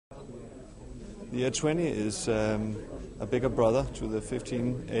The AIR20 is a bigger brother to the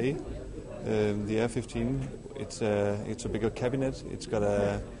 15A. The AIR15, it's a bigger cabinet. It's got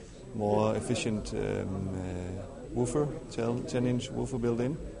a more efficient woofer, 10-inch woofer built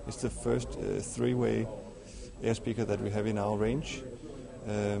in. It's the first three-way air speaker that we have in our range.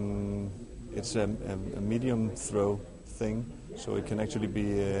 It's a medium throw thing, so it can actually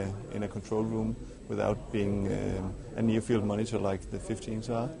be in a control room without being a near-field monitor like the 15s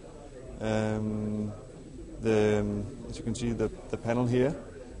are. As you can see, the panel here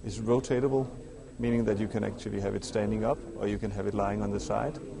is rotatable, meaning that you can actually have it standing up or you can have it lying on the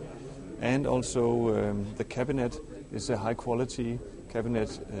side. And also the cabinet is a high-quality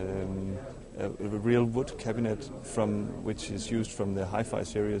cabinet, a real wood cabinet which is used from the Hi-Fi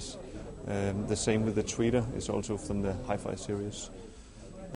series. The same with the tweeter is also from the Hi-Fi series.